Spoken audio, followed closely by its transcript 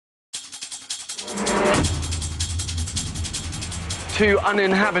Two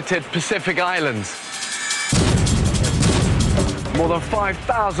uninhabited Pacific islands. More than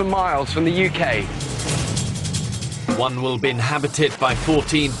 5,000 miles from the UK. One will be inhabited by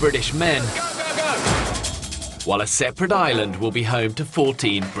 14 British men, while a separate island will be home to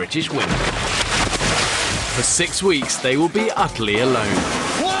 14 British women. For 6 weeks, they will be utterly alone,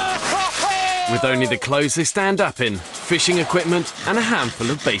 with only the clothes they stand up in, fishing equipment and a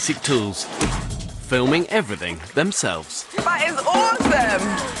handful of basic tools, filming everything themselves. That is awesome!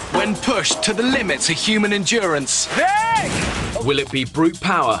 When pushed to the limits of human endurance. Will it be brute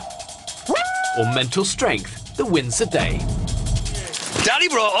power or mental strength that wins the day? Daddy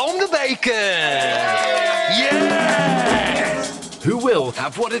brought home the bacon! Yes! Who will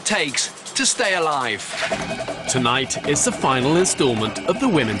Have what it takes to stay alive. Tonight is the final instalment of the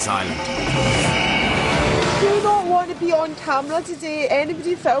Women's Island. I do not want to be on camera today.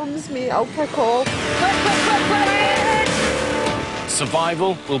 Anybody films me, I'll kick off.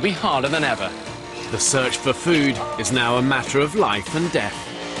 Survival will be harder than ever. The search for food is now a matter of life and death.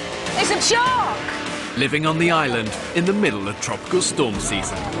 It's a shark! Living on the island in the middle of tropical storm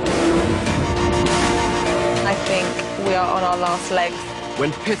season. I think we are on our last legs.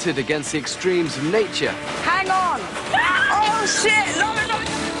 When pitted against the extremes of nature. Hang on! Oh shit! No!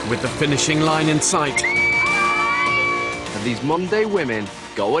 With the finishing line in sight, And these Monday women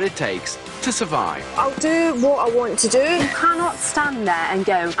got what it takes to survive. I'll do what I want to do. You cannot stand there and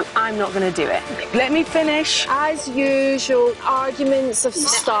go, I'm not going to do it. Let me finish. As usual, arguments have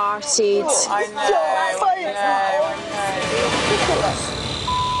started. I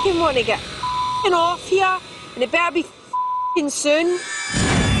You want to get off here, and it better be soon.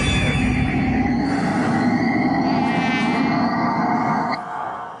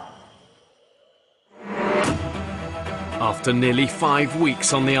 after nearly 5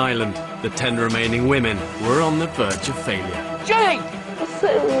 weeks on the island, the 10 remaining women were on the verge of failure. Jane!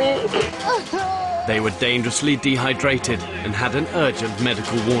 They were dangerously dehydrated and had an urgent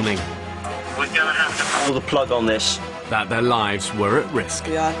medical warning We're going to have to pull the plug on this. that their lives were at risk.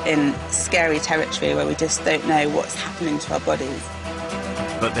 We are in scary territory where we just don't know what's happening to our bodies.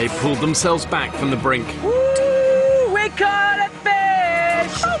 But they pulled themselves back from the brink. Ooh, we caught a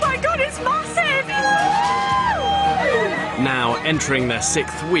fish! Oh my god, it's massive! Now entering their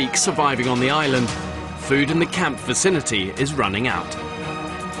 6th week surviving on the island, food in the camp vicinity is running out.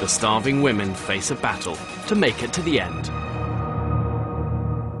 The starving women face a battle to make it to the end.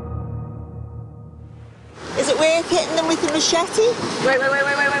 Is it worth hitting them with a machete? Wait.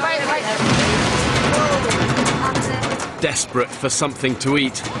 Desperate for something to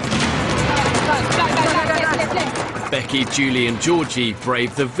eat, Becky, Julie and Georgie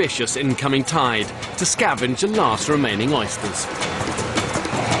brave the vicious incoming tide to scavenge the last remaining oysters.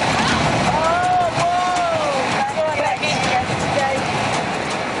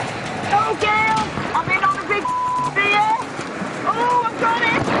 Oh, girl! I'm in on a big beer! Oh, I've got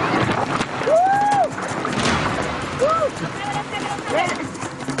it! Woo!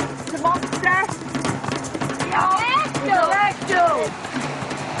 The monster!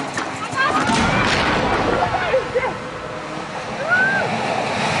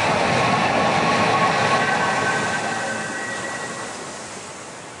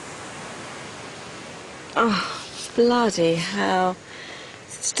 Oh, bloody hell.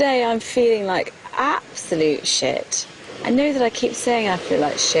 Today I'm feeling like absolute shit. I know that I keep saying I feel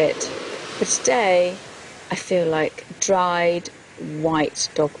like shit, but today I feel like dried white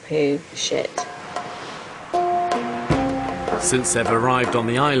dog poo shit. Since they've arrived on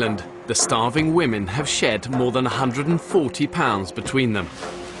the island, the starving women have shed more than 140 pounds between them.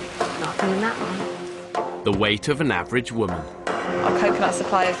 Not feeling that one. The weight of an average woman. Our coconut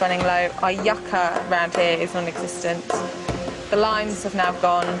supply is running low. Our yucca around here is non-existent. The limes have now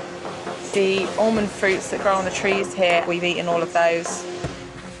gone. The almond fruits that grow on the trees here, we've eaten all of those.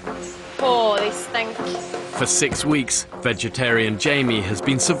 Oh, they stink. For 6 weeks, vegetarian Jamie has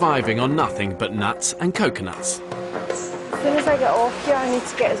been surviving on nothing but nuts and coconuts. As soon as I get off here, I need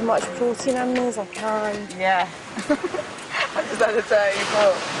to get as much protein in me as I can. Yeah. I just had a dirty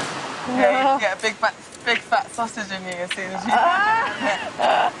thought. Yeah, you get a big fat sausage in you as soon as you...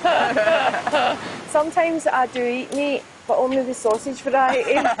 Sometimes I do eat meat, but only the sausage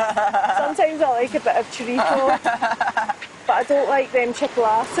variety. Sometimes I like a bit of chorizo, but I don't like them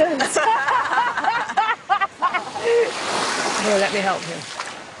chipolatas. Here, let me help you.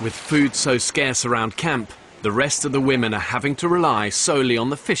 With food so scarce around camp, the rest of the women are having to rely solely on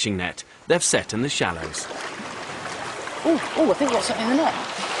the fishing net they've set in the shallows. Oh, I think that's something in the net.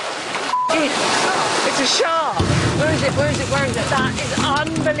 It's a shark! Where is it? That is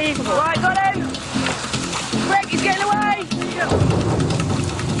unbelievable. Right, got him! He's getting away!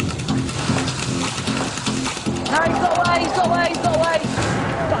 No, he's got away, he's got away, he's got away!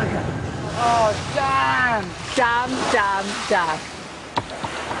 Oh, damn! Damn.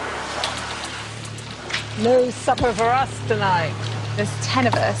 No supper for us tonight. There's 10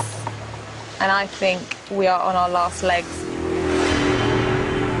 of us, and I think we are on our last legs.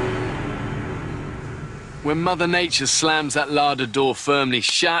 When Mother Nature slams that larder door firmly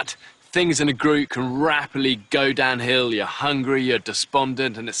shut, things in a group can rapidly go downhill. You're hungry, you're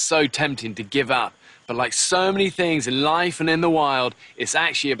despondent, and it's so tempting to give up. But like so many things in life and in the wild, it's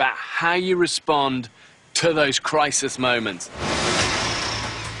actually about how you respond to those crisis moments.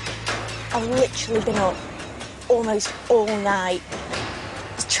 I've literally been up almost all night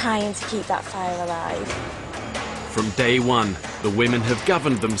trying to keep that fire alive. From day one, the women have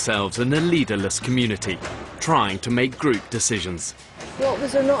governed themselves in a leaderless community, trying to make group decisions. What,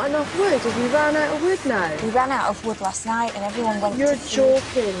 was there not enough wood? Have you ran out of wood now? We ran out of wood last night and everyone went You're to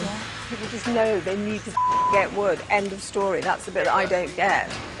joking. Yeah. People just know they need to get wood. End of story. That's the bit that I don't get.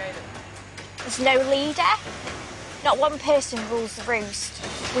 There's no leader. Not one person rules the roost.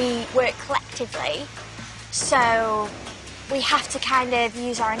 We work collectively, so we have to kind of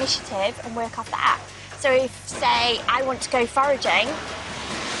use our initiative and work off that. So if, say, I want to go foraging,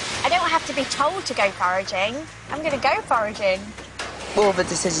 I don't have to be told to go foraging. I'm going to go foraging. All the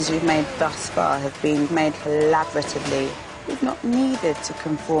decisions we've made thus far have been made collaboratively. We've not needed to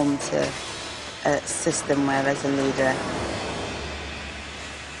conform to a system where there's a leader.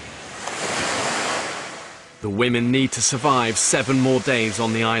 The women need to survive 7 more days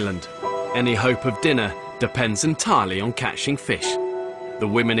on the island. Any hope of dinner depends entirely on catching fish. The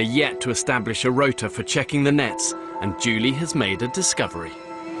women are yet to establish a rota for checking the nets, and Julie has made a discovery.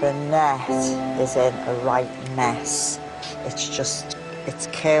 The net is in a right mess. It's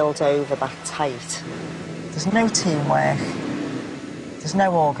curled over that tight. There's no teamwork. There's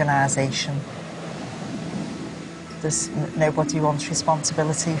no organisation. There's nobody wants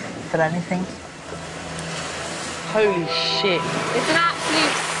responsibility for anything. Holy shit. It's an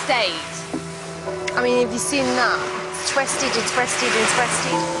absolute state. I mean, have you seen that? It's twisted and twisted and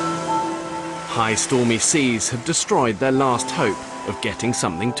twisted. High stormy seas have destroyed their last hope of getting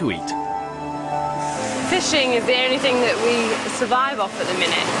something to eat. Fishing is the only thing that we survive off at the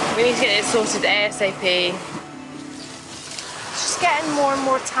minute. We need to get it sorted ASAP. It's just getting more and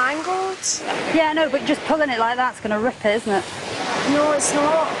more tangled. Yeah, no, but just pulling it like that's going to rip it, isn't it? No, it's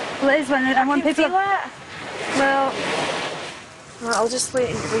not. Well, it is when people... feel it. Well... Right, I'll just wait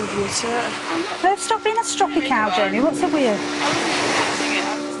and leave you to it. No, stop being a stroppy cow, Jamie. What's so weird?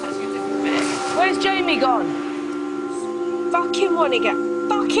 Where's Jamie gone? Fucking want to get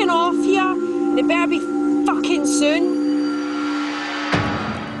fucking off here. And it better be fucking soon.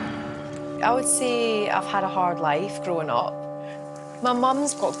 I would say I've had a hard life growing up. My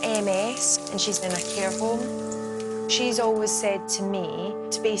mum's got MS and she's in a care home. She's always said to me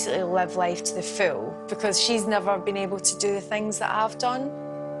to basically live life to the full because she's never been able to do the things that I've done.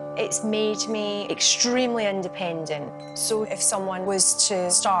 It's made me extremely independent. So if someone was to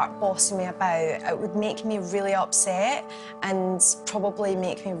start bossing me about, it would make me really upset and probably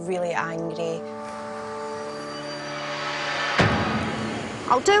make me really angry.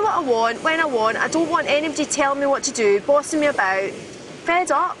 I'll do what I want, when I want. I don't want anybody telling me what to do, bossing me about.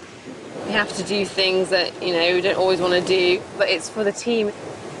 Fed up. We have to do things that, you know, we don't always want to do, but it's for the team.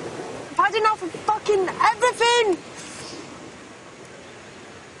 I've had enough of fucking everything!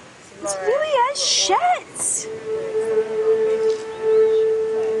 It really is shit!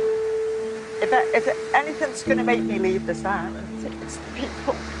 If anything's going to make me leave this island, it's the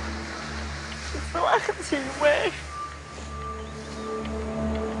people. It's the lack of teamwork.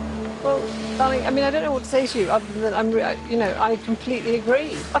 Well, darling, I mean, I don't know what to say to you other than I completely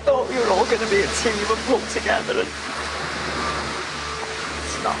agree. I thought we were all going to be a team and pull together, and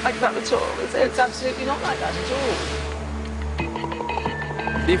it's not like that at all, is it? It's absolutely not like that at all.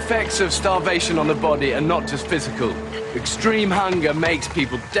 The effects of starvation on the body are not just physical. Extreme hunger makes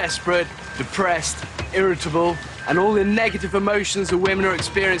people desperate, depressed, irritable, and all the negative emotions the women are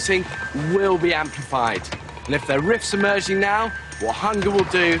experiencing will be amplified. And if there are rifts emerging now, what hunger will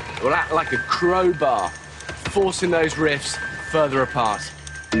do, it will act like a crowbar, forcing those rifts further apart.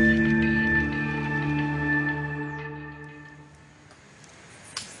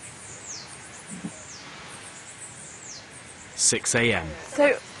 6 a.m.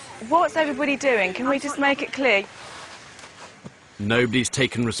 So, what's everybody doing? Can we just make it clear? Nobody's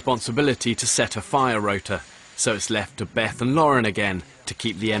taken responsibility to set a fire rota, so it's left to Beth and Lauren again to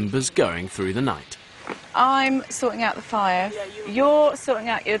keep the embers going through the night. I'm sorting out the fire. You're sorting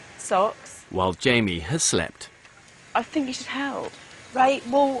out your socks. While Jamie has slept. I think you should help. Right,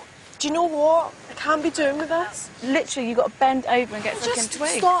 well, do you know what I can't be doing with this? Literally, you've got to bend over and get fucking Just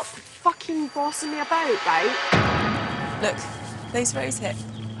twigs. stop fucking bossing me about, right? Look, these rows here.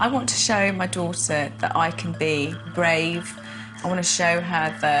 I want to show my daughter that I can be brave. I want to show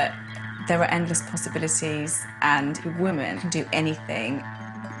her that there are endless possibilities and a woman can do anything.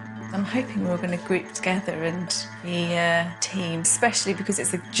 I'm hoping we're all going to group together and be a team, especially because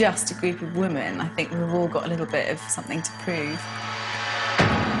it's just a group of women. I think we've all got a little bit of something to prove.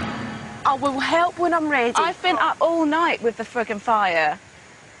 I will help when I'm ready. I've been up all night with the friggin' fire,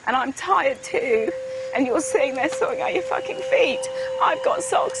 and I'm tired too. And you're sitting there sorting out your fucking feet. I've got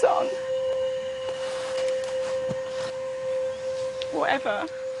socks on. Whatever.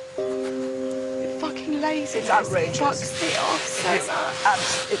 You're fucking lazy. It's outrageous. Fucks me off so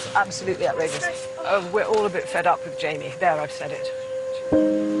much. It's absolutely outrageous. We're all a bit fed up with Jamie. There, I've said it.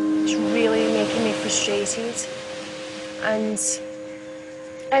 It's really making me frustrated. And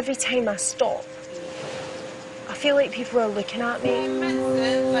every time I stop, I feel like people are looking at me.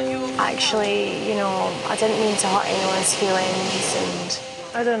 Actually, you know, I didn't mean to hurt anyone's feelings, and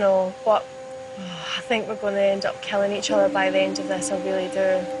I don't know, but I think we're going to end up killing each other by the end of this, I really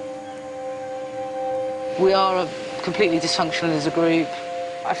do. We are completely dysfunctional as a group.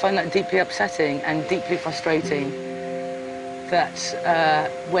 I find that deeply upsetting and deeply frustrating that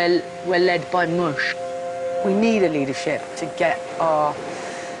we're led by mush. We need a leadership to get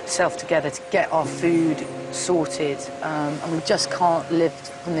ourselves together, to get our food sorted, and we just can't live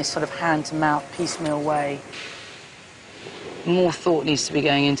from this sort of hand-to-mouth, piecemeal way. More thought needs to be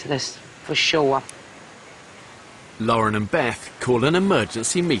going into this, for sure. Lauren and Beth call an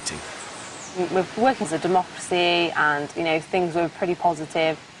emergency meeting. We're working as a democracy and, you know, things were pretty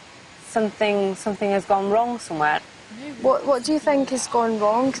positive. Something has gone wrong somewhere. What do you think has gone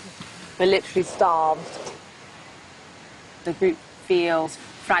wrong? We're literally starved. The group feels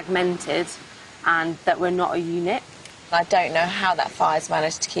fragmented and that we're not a unit. I don't know how that fire's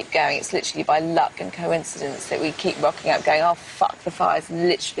managed to keep going. It's literally by luck and coincidence that we keep rocking up going, oh, fuck, the fire's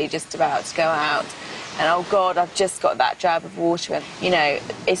literally just about to go out. And, oh, God, I've just got that jab of water. And, you know,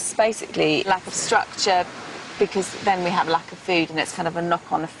 it's basically lack of structure because then we have lack of food and it's kind of a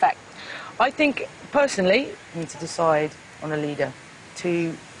knock-on effect. I think, personally, we need to decide on a leader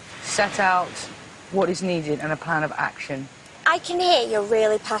to set out what is needed and a plan of action. I can hear you're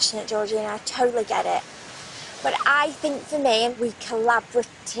really passionate, Georgie, and I totally get it. But I think for me, we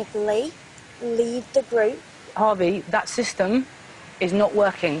collaboratively lead the group. Harvey, that system is not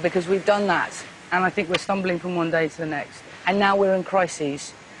working because we've done that, and I think we're stumbling from one day to the next. And now we're in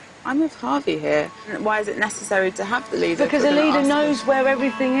crises. I'm with Harvey here. Why is it necessary to have the leader? Because a leader knows where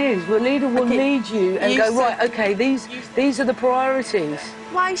everything is. The leader will lead you and go, right, OK, these are the priorities.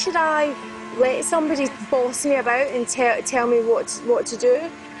 Why should I let somebody boss me about and tell me what to do?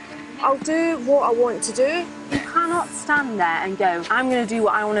 I'll do what I want to do. You cannot stand there and go, I'm going to do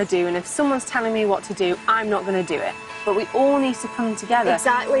what I want to do, and if someone's telling me what to do, I'm not going to do it. But we all need to come together.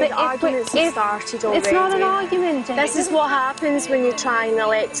 Exactly, the arguments have started already. It's not an argument, Jenny. This is what happens when you try and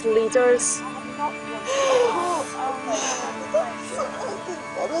elect leaders.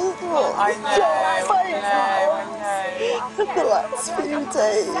 I know. The last few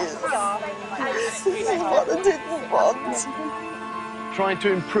days. This is what I didn't want. Trying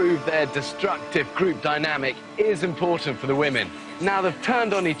to improve their destructive group dynamic is important for the women. Now they've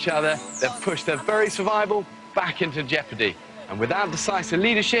turned on each other, they've pushed their very survival back into jeopardy. And without decisive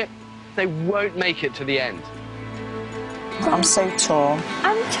leadership, they won't make it to the end. I'm so torn.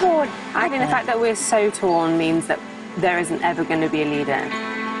 I'm torn. I think the fact that we're so torn means that there isn't ever going to be a leader.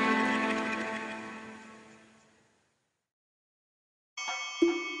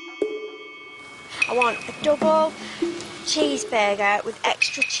 I want a double cheeseburger with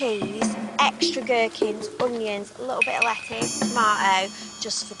extra cheese, extra gherkins, onions, a little bit of lettuce, tomato,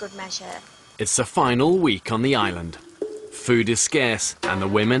 just for good measure. It's the final week on the island. Food is scarce and the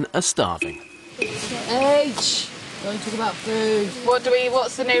women are starving. H. Don't talk about food.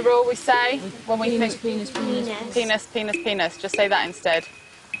 What's the new rule we say when we penis, think penis? Just say that instead.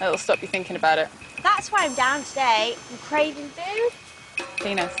 It'll stop you thinking about it. That's why I'm down today. I'm craving food.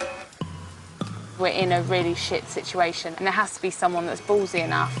 Penis. We're in a really shit situation, and there has to be someone that's ballsy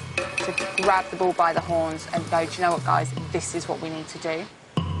enough to grab the bull by the horns and go, do you know what, guys, this is what we need to do.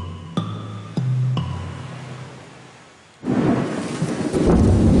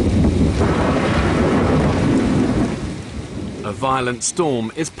 A violent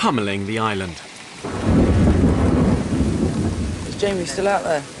storm is pummeling the island. Is Jamie still out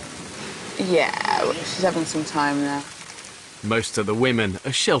there? Yeah, she's having some time now. Most of the women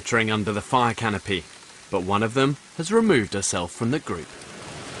are sheltering under the fire canopy. but one of them has removed herself from the group.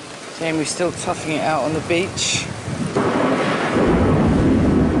 Jamie's still toughing it out on the beach.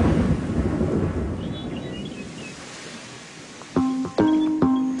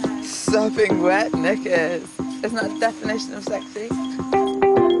 Sopping wet knickers. Isn't that the definition of sexy?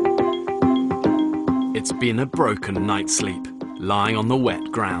 It's been a broken night's sleep, lying on the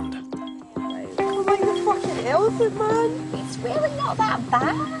wet ground. I'm like the fucking elephant, man. It's really not that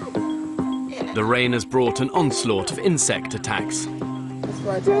bad. The rain has brought an onslaught of insect attacks.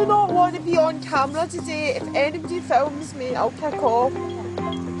 I do not want to be on camera today. If anybody films me, I'll kick off.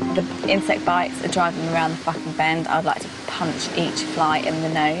 The insect bites are driving me around the fucking bend. I'd like to punch each fly in the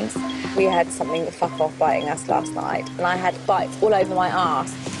nose. We had something fuck off biting us last night, and I had bites all over my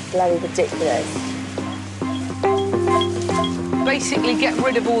arse. Bloody ridiculous. Basically, get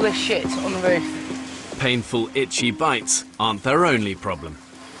rid of all this shit on the roof. Painful, itchy bites aren't their only problem.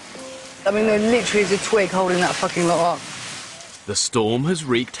 I mean, there literally is a twig holding that fucking lot up. The storm has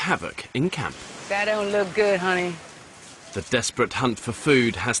wreaked havoc in camp. That don't look good, honey. The desperate hunt for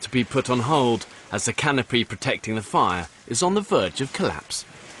food has to be put on hold as the canopy protecting the fire is on the verge of collapse.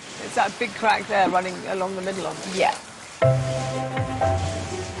 It's that big crack there running along the middle of it. Yeah.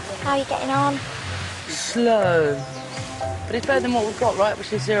 How are you getting on? Slow. But it's better than what we've got, right?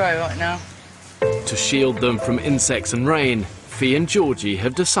 Which is 0 right now. To shield them from insects and rain, Fee and Georgie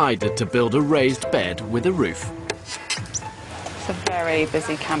have decided to build a raised bed with a roof. It's a very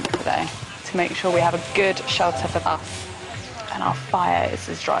busy camp today to make sure we have a good shelter for us. And our fire is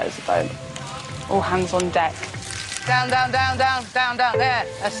as dry as a bone. All hands on deck. Down, down, down, down, down, down. There.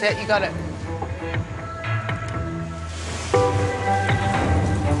 That's it. You got it.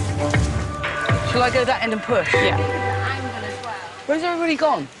 Shall I go that end and push? Yeah. Where's everybody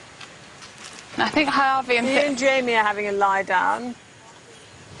gone? I think Harvey and... Me and Jamie are having a lie down.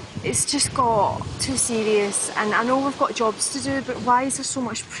 It's just got too serious, and I know we've got jobs to do, but why is there so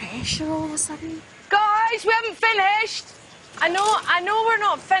much pressure all of a sudden? Guys, we haven't finished! I know we're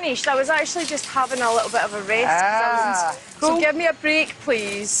not finished. I was actually just having a little bit of a rest. 'Cause I wasn't... Cool. So give me a break,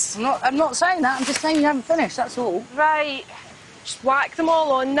 please. I'm not saying that. I'm just saying you haven't finished, that's all. Right. Just whack them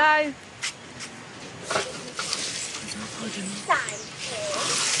all on now.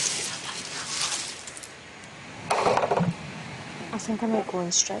 I think I might go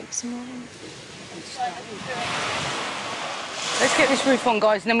on strike tomorrow. Let's get this roof on,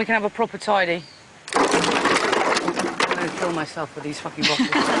 guys, and then we can have a proper tidy. I'm going to kill myself with these fucking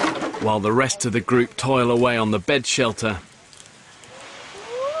bottles. While the rest of the group toil away on the bed shelter,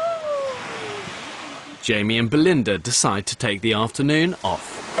 Jamie and Belinda decide to take the afternoon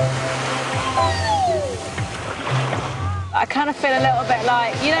off. I kind of feel a little bit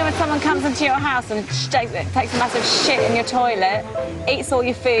like, you know when someone comes into your house and takes a massive shit in your toilet, eats all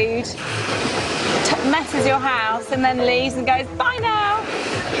your food, messes your house and then leaves and goes, bye now.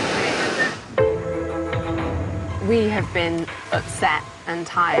 We have been upset and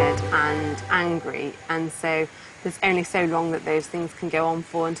tired and angry, and so there's only so long that those things can go on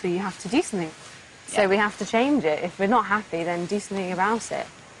for until you have to do something. So we have to change it. If we're not happy, then do something about it.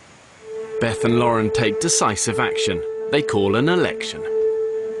 Beth and Lauren take decisive action. They call an election.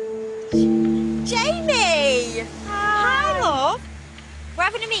 Jamie! Hi, love. We're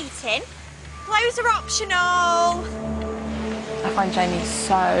having a meeting. Clothes are optional. I find Jamie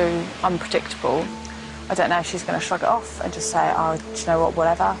so unpredictable. I don't know if she's going to shrug it off and just say, oh, do you know what,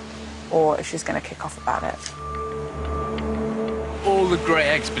 whatever, or if she's going to kick off about it. All the great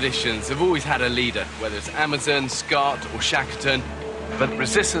expeditions have always had a leader, whether it's Amazon, Scott or Shackleton, but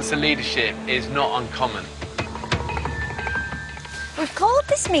resistance to leadership is not uncommon. We've called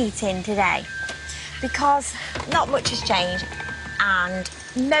this meeting today because not much has changed and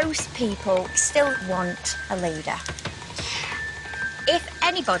most people still want a leader. If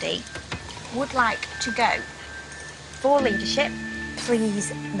anybody would like to go for leadership,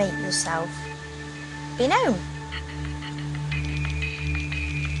 please make yourself be known.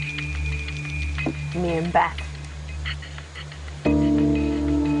 Me and Beth.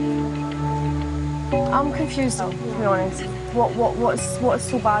 I'm confused, to be honest. What's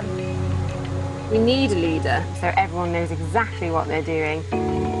so bad? We need a leader, so everyone knows exactly what they're doing.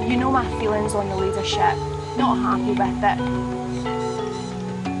 You know my feelings on the leadership. Not happy with it.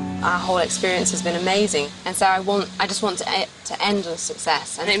 Our whole experience has been amazing, and so I just want to end on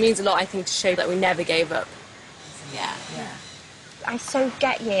success. And it means a lot, I think, to show that we never gave up. Yeah. I so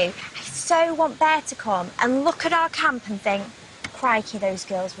get you. I so want Bear to come and look at our camp and think, crikey, those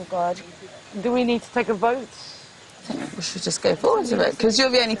girls were good. Do we need to take a vote? I think we should just go forward with it, because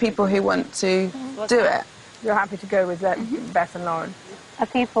you're the only people who want to do it. You're happy to go with that, Beth and Lauren? Are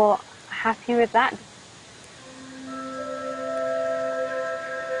people happy with that?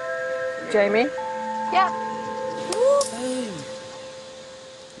 Jamie? Yeah.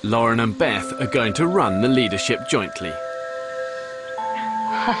 Lauren and Beth are going to run the leadership jointly.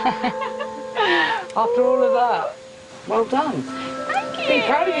 After all of that, well done. Thank you. Be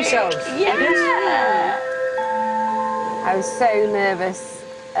proud of yourselves. Yeah. I was so nervous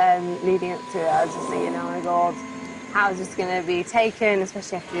leading up to it. I was just thinking, oh my God, how is this going to be taken,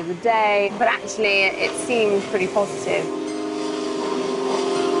 especially after the other day? But actually, it seemed pretty positive.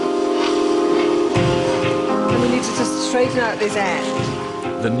 And we need to just straighten out this end.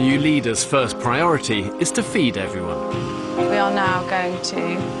 The new leader's first priority is to feed everyone. We are now going to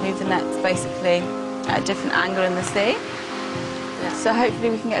move the nets basically at a different angle in the sea. So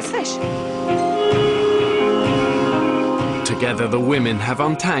hopefully we can get a fish. Together, the women have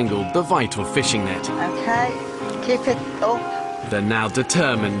untangled the vital fishing net. Okay, keep it up. They're now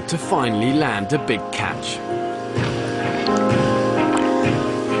determined to finally land a big catch.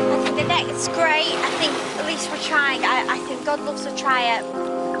 I think the net's great. I think at least we're trying. I think God loves a tryer.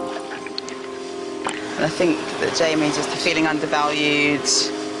 And I think that Jamie's just feeling undervalued,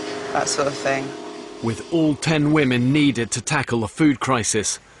 that sort of thing. With all 10 women needed to tackle the food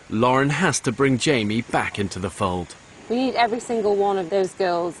crisis, Lauren has to bring Jamie back into the fold. We need every single one of those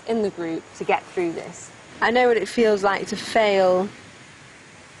girls in the group to get through this. I know what it feels like to fail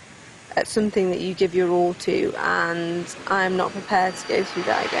at something that you give your all to, and I'm not prepared to go through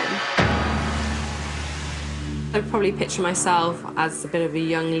that again. I'd probably picture myself as a bit of a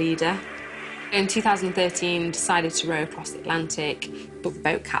young leader. In 2013, decided to row across the Atlantic, but the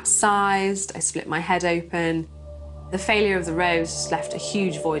boat capsized, I split my head open. The failure of the rows just left a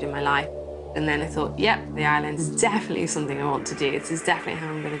huge void in my life. And then I thought, yep, the island is definitely something I want to do. This is definitely how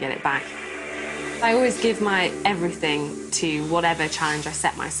I'm going to get it back. I always give my everything to whatever challenge I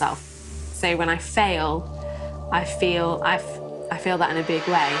set myself. So when I fail, I feel that in a big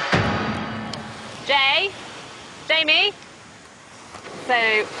way. Jamie? So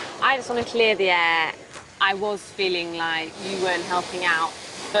I just want to clear the air. I was feeling like you weren't helping out,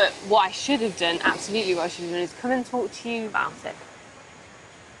 but what I should have done, absolutely what I should have done, is come and talk to you about it.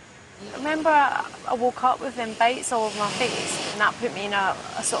 I remember I woke up with them bites all over my face, and that put me in a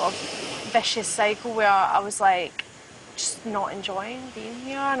sort of vicious cycle where I was like just not enjoying being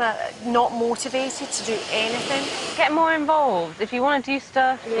here and not motivated to do anything. Get more involved if you want to do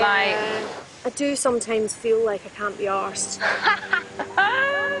stuff like... I do sometimes feel like I can't be arsed.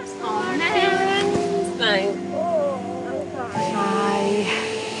 Oh, man.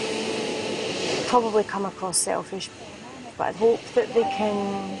 I probably come across selfish, but I'd hope that they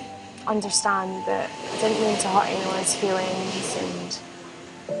can understand that I didn't mean to hurt anyone's feelings, and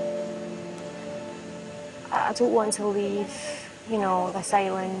I don't want to leave, you know, this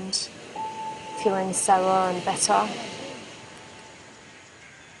island feeling sour and bitter.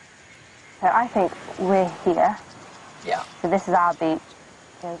 So I think we're here. Yeah. So this is our beach.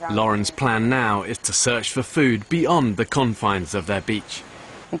 Lauren's plan now is to search for food beyond the confines of their beach.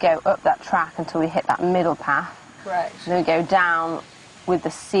 We go up that track until we hit that middle path. Correct. Then we go down with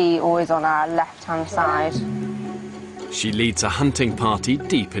the sea always on our left-hand side. She leads a hunting party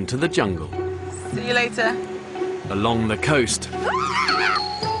deep into the jungle. See you later. Along the coast,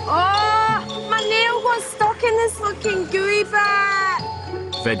 Oh, my nail got stuck in this fucking gooey bit.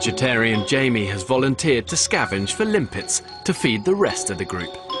 vegetarian Jamie has volunteered to scavenge for limpets to feed the rest of the group.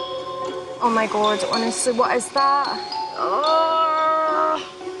 Oh my God, honestly, what is that?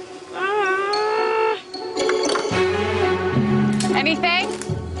 Anything?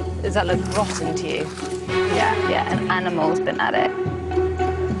 Does that look rotten to you? Yeah, an animal's been at it.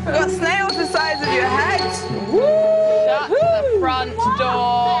 We've got snails the size of your head. Shut the front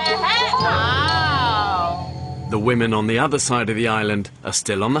door. Wow. The women on the other side of the island are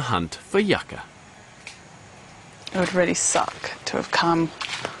still on the hunt for yucca. It would really suck to have come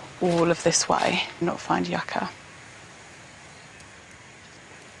all of this way and not find yucca.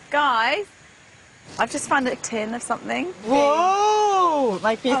 Guys, I've just found a tin of something. Whoa!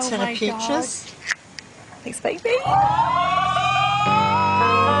 Might be a tin of peaches. Thanks, baby.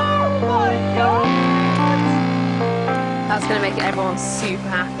 That's going to make everyone super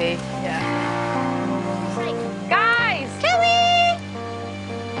happy. Yeah. Guys! Kelly!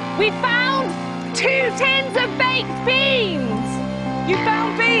 We found 2 tins of baked beans! You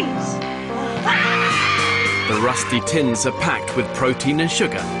found beans? The rusty tins are packed with protein and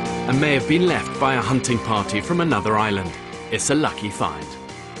sugar and may have been left by a hunting party from another island. It's a lucky find.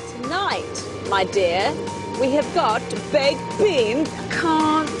 Tonight, my dear, we have got baked beans.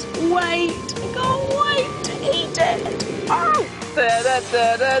 Can't wait. Can't wait to eat it. Oh!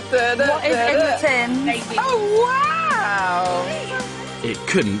 What is in the tin? Oh, wow! It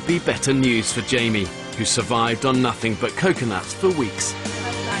couldn't be better news for Jamie, who survived on nothing but coconuts for weeks.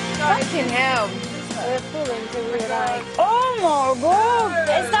 Fucking hell. We're pulling till we're like, oh my god!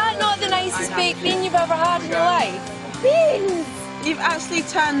 Is that not the nicest baked bean you've ever had in your life? Beans! You've actually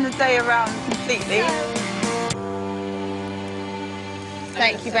turned the day around completely.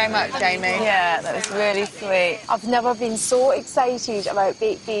 Thank you very much, Jamie. Yeah, that was really sweet. I've never been so excited about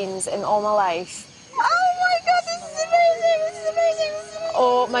baked beans in all my life. Oh my god, this is amazing! This is amazing! This is amazing!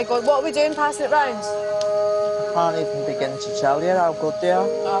 Oh my god, what are we doing? Passing it round? I can't even begin to tell you how good they are.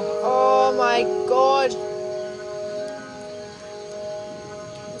 Oh my god.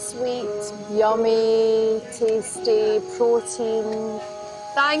 Sweet, yummy, tasty, protein.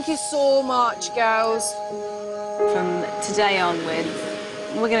 Thank you so much, girls. From today onwards,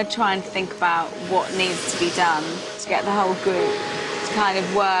 we're going to try and think about what needs to be done to get the whole group to kind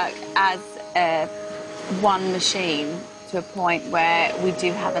of work as one machine to a point where we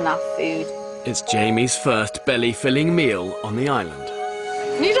do have enough food. It's Jamie's first belly-filling meal on the island.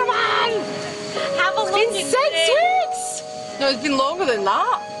 Need a man! Have a look. It's been 6 weeks! No, it's been longer than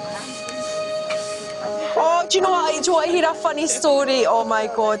that. Oh, do you know what? Do you want to hear a funny story? Oh my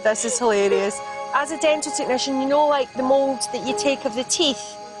god, this is hilarious. As a dental technician, you know, like the mould that you take of the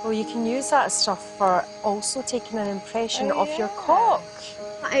teeth? Well, you can use that stuff for also taking an impression of your cock.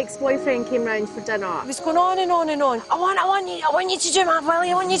 My ex-boyfriend came round for dinner. He was going on and on and on. I want you to do my willy,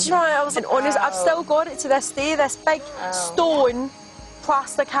 I want you to do my... I was honest, I've still got it to this day, this big stone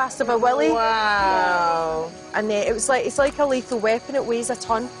plastic cast of a willy. Wow. And it was like, it's like a lethal weapon, it weighs a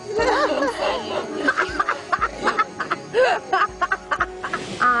ton.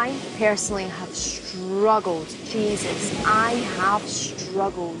 I personally have struggled. Jesus, I have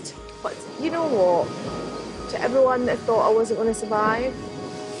struggled. But you know what? To everyone that thought I wasn't going to survive,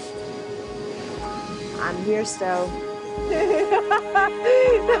 I'm here still.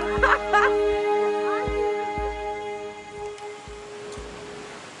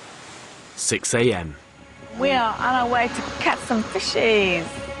 6 a.m. We are on our way to catch some fishies.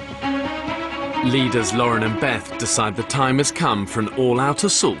 Leaders Lauren and Beth decide the time has come for an all-out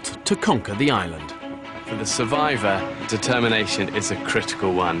assault to conquer the island. For the survivor, determination is a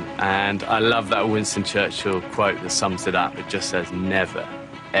critical one, and I love that Winston Churchill quote that sums it up. It just says, never,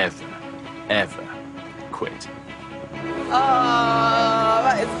 ever, ever quit. Oh,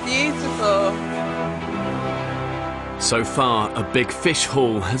 that is beautiful. So far, a big fish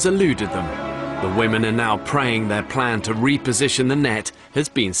haul has eluded them. The women are now praying their plan to reposition the net has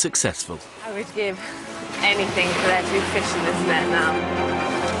been successful. I would give anything for there to be fish in this net now.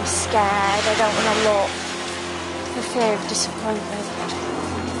 I'm scared, I don't want to look. The fear of disappointment.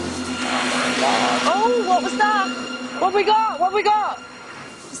 Oh, what was that? What have we got? What have we got?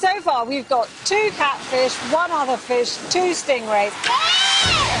 So far, we've got 2 catfish, 1 other fish, 2 stingrays.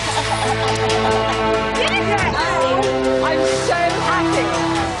 I'm so happy.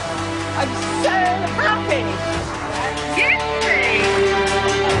 I'm so happy. Yippee!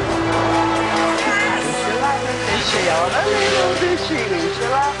 We shall have a fishy on a little fishy. We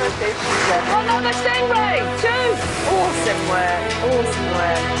shall have a fishy. Another stingray, 2. Awesome work, awesome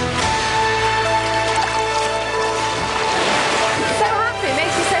work. So happy, it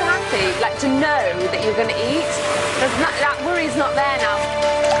makes you so happy, like to know that you're going to eat. That worry's not there now.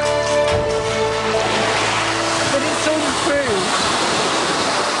 But it's sort of true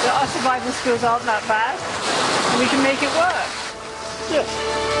that our survival skills aren't that bad and we can make it work. Yeah.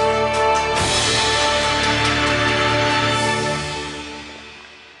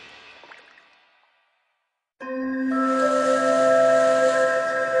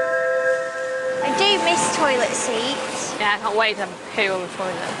 I do miss toilet seats. Yeah, I can't wait to have a poo on the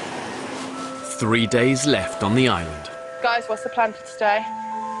toilet. 3 days left on the island. Guys, what's the plan for today?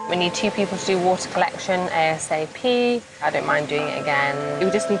 We need 2 people to do water collection ASAP. I don't mind doing it again. We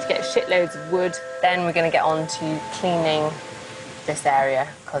just need to get shitloads of wood. Then we're going to get on to cleaning this area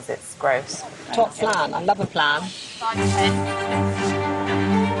because it's gross. Top plan. I love a plan.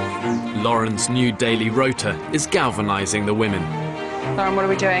 Lauren's new daily rota is galvanising the women. Lauren, what are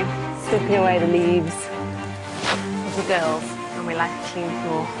we doing? Stripping away the leaves of the girls, and we like a clean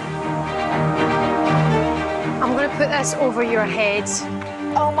floor. I'm going to put this over your head.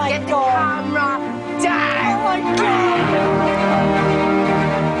 Oh my Get god. the camera down. Oh my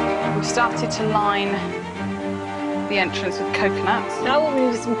god. We've started to line the entrance with coconuts. Now what we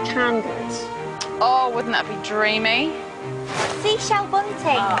need is some candles. Oh, wouldn't that be dreamy? Seashell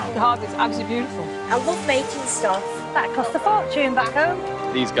bunting. The harbor's absolutely beautiful. I love making stuff. That cost a fortune back home.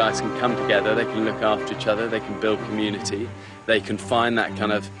 These guys can come together, they can look after each other, they can build community, they can find that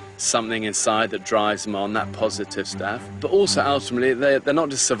kind of something inside that drives them on, that positive stuff. But also, ultimately, they're not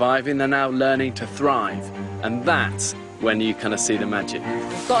just surviving, they're now learning to thrive. And that's when you kind of see the magic.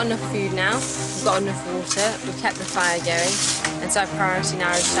 We've got enough food now, we've got enough water, we've kept the fire going, and so our priority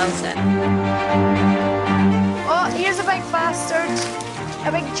now is shelter. Oh, here's a big bastard.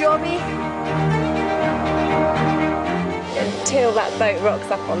 A big jobby. Until that boat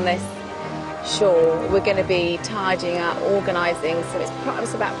rocks up on this shore, we're going to be tidying up, organising. So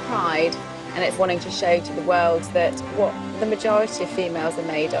it's about pride, and it's wanting to show to the world that what the majority of females are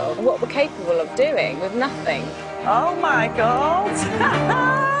made of, and what we're capable of doing with nothing. Oh my God!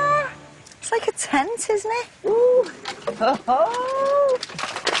 It's like a tent, isn't it? Ooh.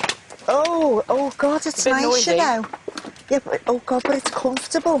 Oh God, it's nice, noisy. you know. Yeah, but oh God, but it's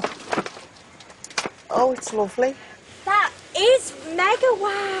comfortable. Oh, it's lovely. That is mega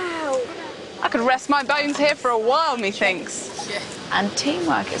wow. I could rest my bones here for a while, methinks. Yeah. And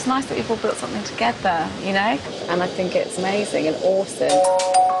teamwork. It's nice that we've all built something together, you know? And I think it's amazing and awesome.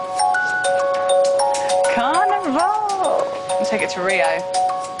 Carnival! And take it to Rio.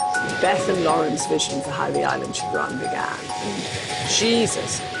 Beth and Lauren's vision for how the island should run began. And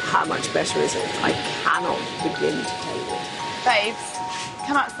Jesus, how much better is it? I cannot begin to tell you. Babes,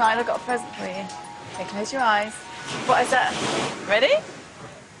 come outside. I've got a present for you. Okay, close your eyes. What is that? Ready?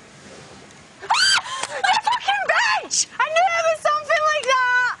 You fucking bitch! I knew it was something like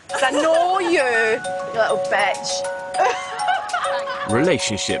that! I know you, you little bitch.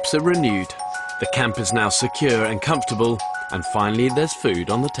 Relationships are renewed. The camp is now secure and comfortable, and finally there's food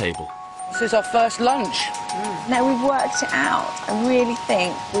on the table. This is our first lunch. No, we've worked it out. I really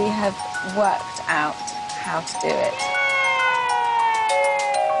think we have worked out how to do it.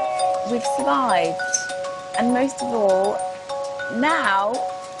 We've survived. And most of all, now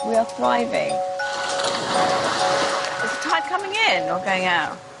we are thriving. Is the tide coming in or going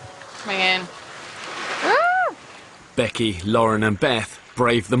out? Coming in. Becky, Lauren and Beth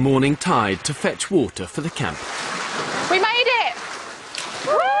brave the morning tide to fetch water for the camp. We made it!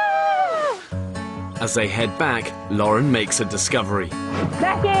 As they head back, Lauren makes a discovery.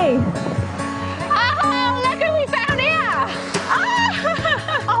 Becky! Oh, look who we found here!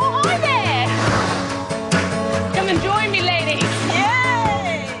 Oh, hi there! Come and join me, ladies!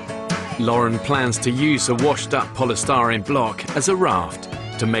 Lauren plans to use a washed-up polystyrene block as a raft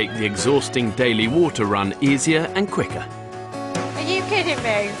to make the exhausting daily water run easier and quicker. Are you kidding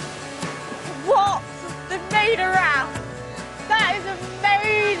me? What? They've made a raft? That is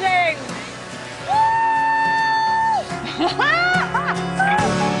amazing!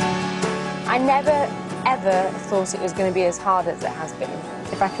 I never, ever thought it was going to be as hard as it has been.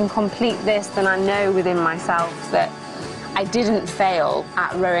 If I can complete this, then I know within myself that I didn't fail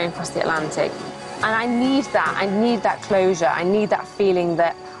at rowing across the Atlantic. And I need that closure. I need that feeling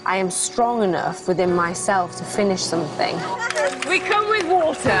that I am strong enough within myself to finish something. We come with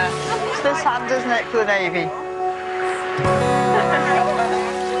water. It's this hand, isn't it, for the Navy?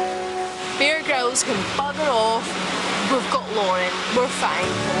 Bear Grylls can bugger off. We've got Lauren. We're fine.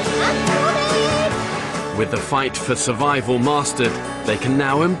 With the fight for survival mastered, they can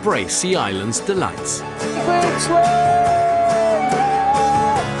now embrace the island's delights.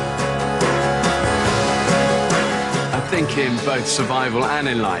 I think in both survival and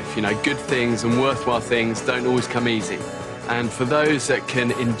in life, you know, good things and worthwhile things don't always come easy. And for those that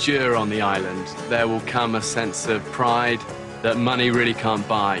can endure on the island, there will come a sense of pride that money really can't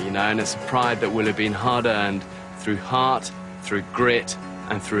buy, you know, and it's a pride that will have been hard-earned through heart, through grit,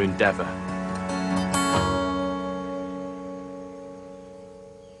 and through endeavour.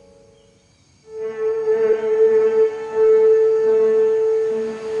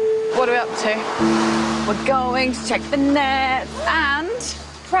 What are we up to? We're going to check the nets and...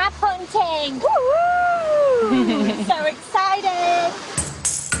 Crab hunting! Woo! So excited!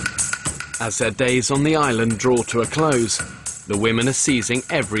 As their days on the island draw to a close, the women are seizing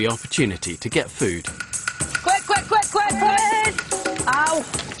every opportunity to get food. Quick, quick, quick, quick, quick! Ow!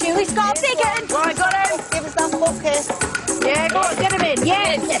 Julie's got a big one! Right, got him! Give us that bucket. Yeah, go on, get him in!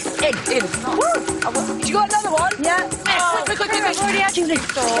 Yes! Yes, in. You got another one? Yeah. Oh, Quick, I've already had Julie.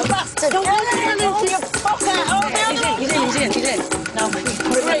 Bastard! Don't Get him into your bucket! Oh, He's in. No, Quick.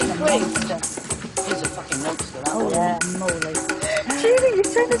 he's a fucking monster. Oh, yeah, moly. Julie, you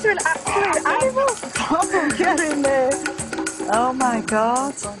turned into an absolute animal. Oh, get in there. Oh, my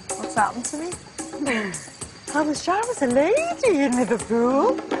God. What's happened to me? I was a lady in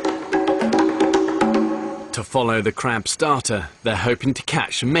Liverpool. To follow the crab starter, they're hoping to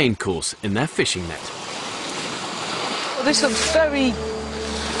catch a main course in their fishing net. Well, this looks very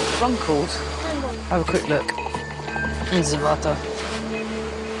runkled. Have a quick look. Into the water.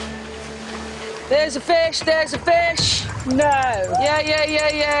 There's a fish, there's a fish. No.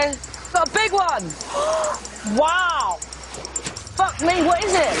 Yeah. Got a big one. Wow. Fuck me, what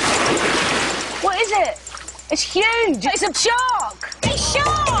is it? What is it? It's huge. It's a shark. A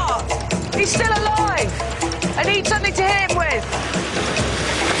shark! He's still alive. I need something to hit him with.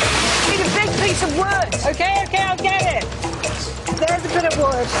 I need a big piece of wood. Okay, I'll get it. There's a bit of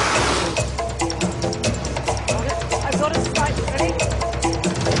wood. I've got a spike, ready?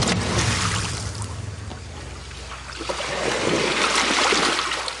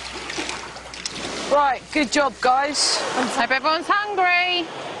 Right, good job, guys. Hope everyone's hungry.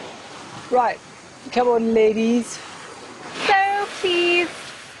 Right, come on, ladies. So, please,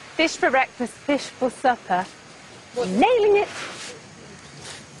 fish for breakfast, fish for supper. Nailing it.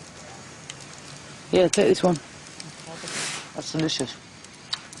 Yeah, take this one. That's delicious.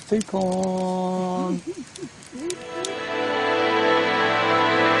 Food porn.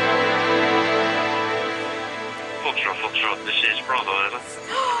 Foxtrot, this is Bravo, over.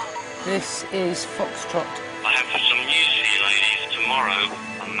 This is Foxtrot. I have some news for you, ladies. Tomorrow,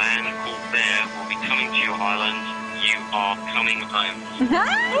 a man called Bear will be coming to your island. You are coming home.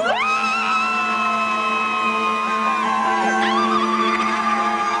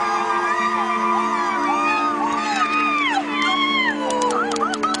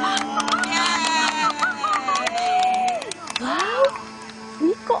 Wow,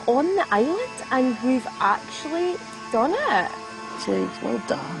 we got on the island and we've actually done it. Jeez, well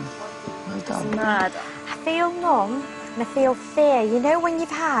done. Well done. It's mad. I feel numb and I feel fear. You know when you've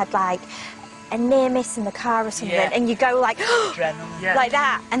had like a near miss in the car or something and you go like like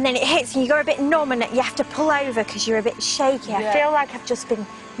that and then it hits and you go a bit numb and you have to pull over because you're a bit shaky. I feel like I've just been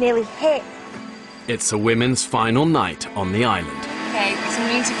nearly hit. It's the women's final night on the island. Okay, so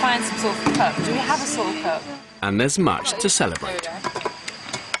we need to find some sort of cup. Do we have a sort of cup? And there's much to celebrate.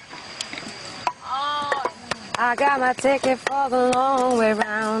 I got my ticket for the long way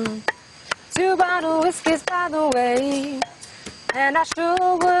round. 2 bottle whiskeys by the way. And I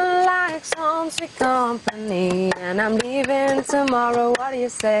sure would like some sweet company. And I'm leaving tomorrow, what do you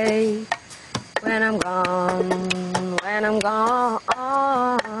say? When I'm gone,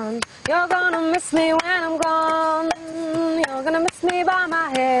 you're gonna miss me when I'm gone. You're gonna miss me by my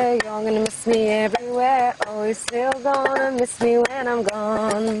hair. You're gonna miss me everywhere. Oh, you're still gonna miss me when I'm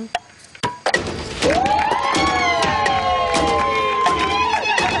gone.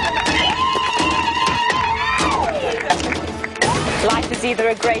 Life is either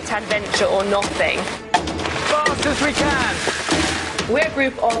a great adventure or nothing. Fast as we can! We're a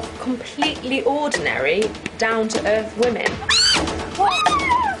group of completely ordinary, down-to-earth women. What?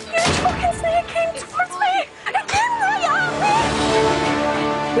 Huge fucking snake came towards me! It came right at me!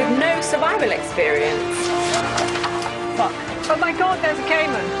 With no survival experience. Fuck. Oh my god, there's a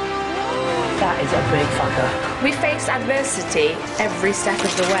caiman. That is a big fucker. We face adversity every step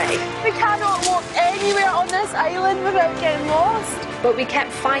of the way. We cannot walk anywhere on this island without getting lost. But we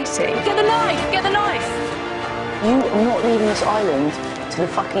kept fighting. Get the knife! Get the knife! You are not leaving this island to the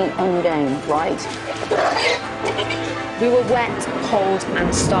fucking end game, right? We were wet, cold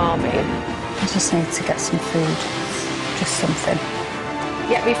and starving. I just need to get some food. Just something.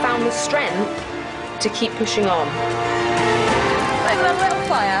 Yet we found the strength to keep pushing on. Like a little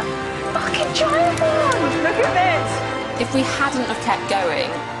fire. Fucking giant one! Look at this! If we hadn't have kept going,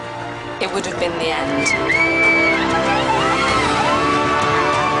 it would have been the end.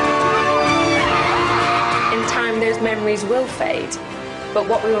 In time, those memories will fade, but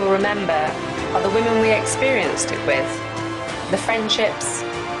what we will remember are the women we experienced it with, the friendships,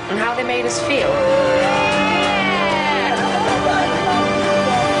 and how they made us feel.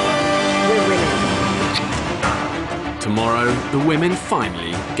 We're winning. Tomorrow, the women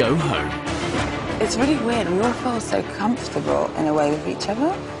finally go home. It's really weird. We all feel so comfortable in a way with each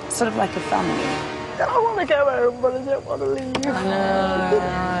other. Sort of like a family. I want to go home, but I don't want to leave. I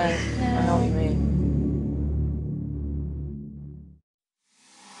know what you mean.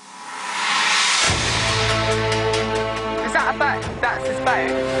 Is that a boat? That's his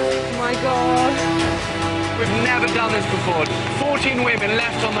boat. Oh my god. We've never done this before. 14 women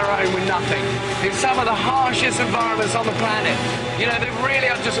left on their own with nothing. In some of the harshest environments on the planet. You know, they really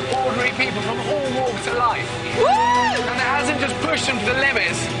are just ordinary people from all walks of life. Woo! And it hasn't just pushed them to the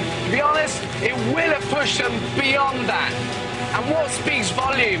limits. To be honest, it will have pushed them beyond that. And what speaks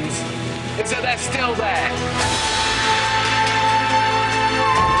volumes is that they're still there.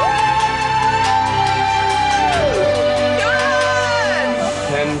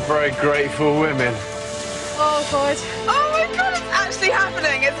 10 very grateful women. Oh god. Oh my god, it's actually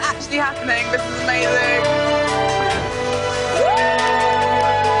happening. It's actually happening. This is amazing.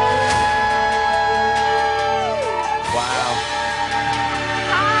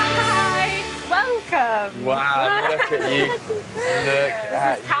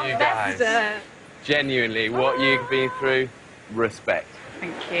 Genuinely, what you've been through, respect.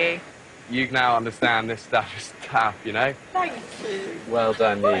 Thank you. You now understand this stuff is tough, you know? Thank you. Well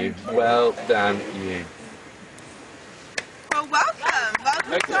done, you. Well done, you. Well, welcome.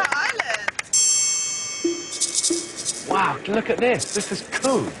 Welcome to our island. Wow, look at this. This is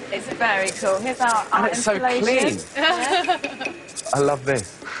cool. It's very cool. Here's our And it's so clean. I love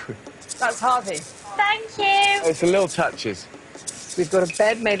this. That's Harvey. Thank you. It's the little touches. We've got a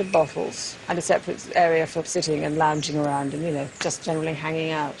bed made of bottles and a separate area for sitting and lounging around and, you know, just generally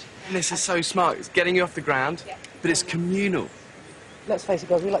hanging out. And this is so smart. It's getting you off the ground, but it's communal. Let's face it,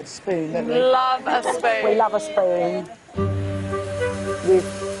 girls, we like to spoon, don't we? Love a spoon. We love a spoon. We've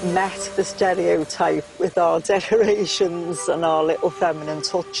met the stereotype with our decorations and our little feminine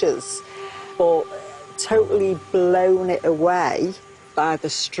touches, but totally blown it away by the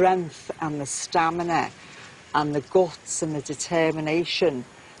strength and the stamina and the guts and the determination.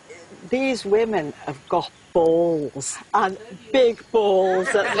 These women have got balls, and big balls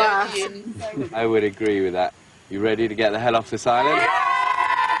at that. I would agree with that. You ready to get the hell off this island?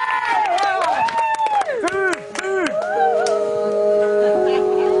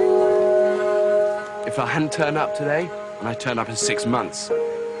 If I hadn't turned up today, and I turned up in 6 months,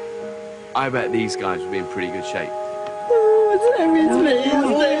 I bet these guys would be in pretty good shape. And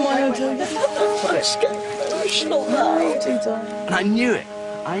I knew it.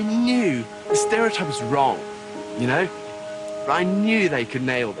 I knew the stereotype was wrong, you know? But I knew they could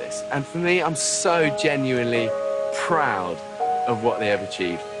nail this. And for me, I'm so genuinely proud of what they have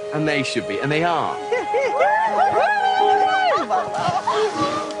achieved. And they should be, and they are.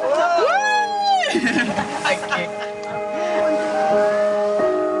 Thank you.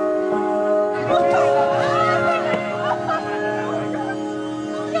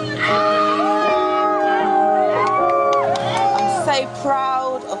 I'm so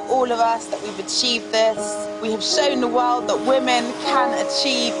proud of all of us that we've achieved this. We have shown the world that women can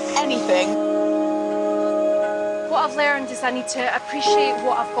achieve anything. What I've learned is I need to appreciate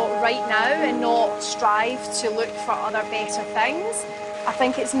what I've got right now and not strive to look for other better things. I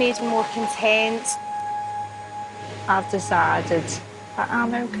think it's made me more content. I've decided that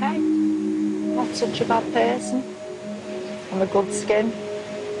I'm okay. Not such a bad person. I'm a good skin.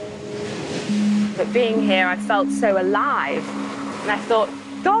 But being here, I felt so alive. And I thought,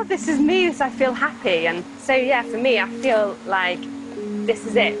 God, this is me, I feel happy. And so, yeah, for me, I feel like this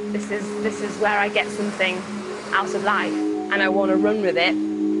is it. This is where I get something out of life. And I want to run with it.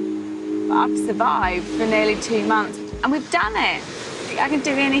 I've survived for nearly 2 months, and we've done it. I can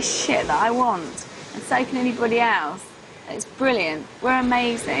do any shit that I want, and so can anybody else. It's brilliant. We're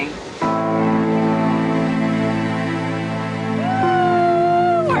amazing.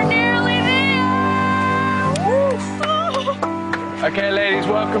 We're nearly there! Okay, ladies,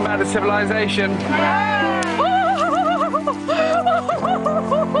 welcome back to civilization.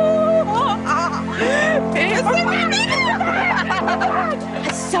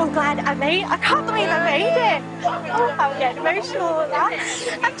 I'm so glad I can't believe I made it. Oh, I'm getting emotional at that.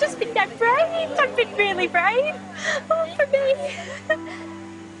 I've just been dead brave. I've been really brave. Oh, for me.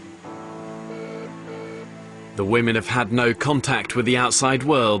 The women have had no contact with the outside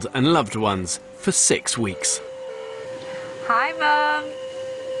world and loved ones for 6 weeks. Hi, Mum.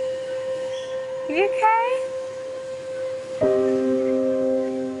 You okay?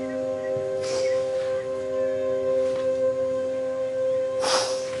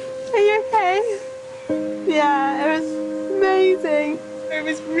 Are you okay? Yeah, it was amazing. It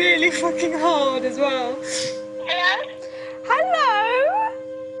was really fucking hard as well. Hello?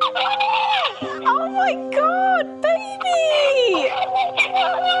 Oh my God, baby!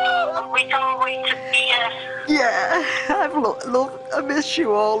 We can't wait to be here. Yeah, I miss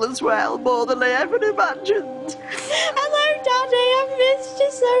you all as well, more than I ever imagined. Hello, Daddy, I've missed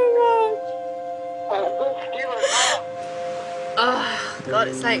you so much. Oh, God,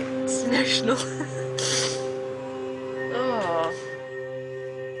 it's like, it's emotional. Oh.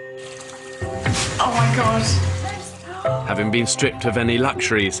 Oh my God. Having been stripped of any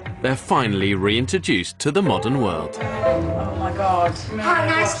luxuries, they're finally reintroduced to the modern world. Oh my God. How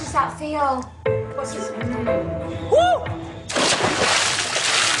nice does that feel? What's this? Woo!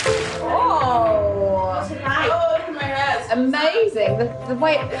 Oh! What's it like? Oh, look at my hair. Amazing, the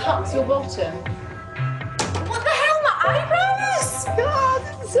way it cuts your bottom. What the hell, my eyebrows? God,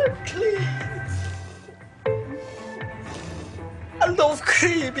 it's so clean. I love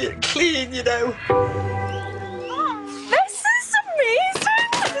creamy and clean, you know. This is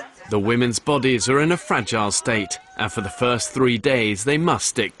amazing! The women's bodies are in a fragile state, and for the first 3 days they must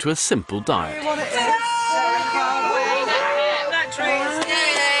stick to a simple diet.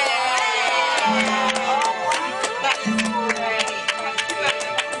 That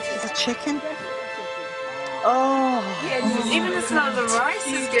chicken. Oh. Yeah, even the smell of the rice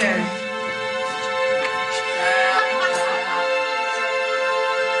is good.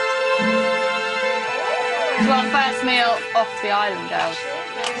 It's our first meal off the island, girls.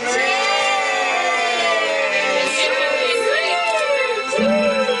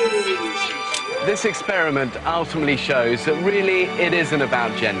 This experiment ultimately shows that really it isn't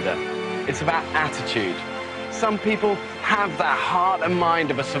about gender. It's about attitude. Some people have that heart and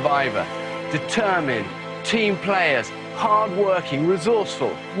mind of a survivor. Determined, team players, hard-working,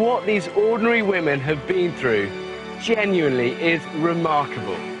 resourceful. What these ordinary women have been through genuinely is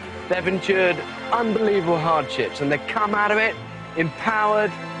remarkable. They've endured unbelievable hardships and they come out of it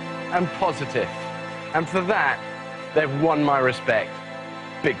empowered and positive. And for that, they've won my respect.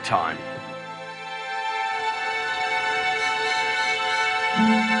 Big time.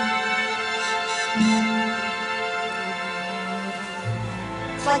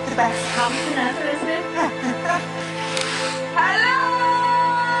 It's like the best camping ever, isn't it? Hello!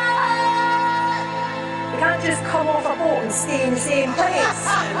 We can't just come off a boat and stay in the same place.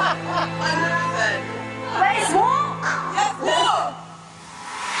 Let's walk! Let's walk!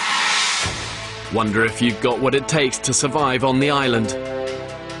 Wonder if you've got what it takes to survive on the island?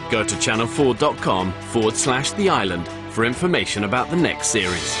 Go to channel4.com/The Island for information about the next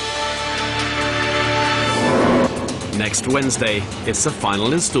series. Next Wednesday, it's the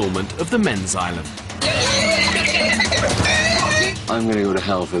final instalment of the Men's Island. I'm gonna go to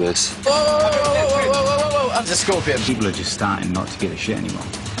hell for this. Whoa, I'm the scorpion. People are just starting not to give a shit anymore.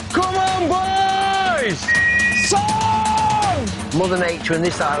 Come on, boys! Song! Mother Nature in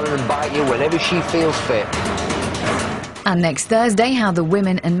this island will bite you whenever she feels fit. And next Thursday, how the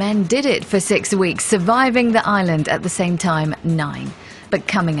women and men did it for 6 weeks, surviving the island at the same time, 9. But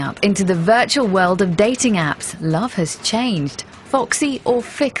coming up, into the virtual world of dating apps, love has changed. Foxy or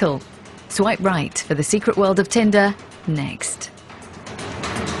fickle? Swipe right for the secret world of Tinder, next.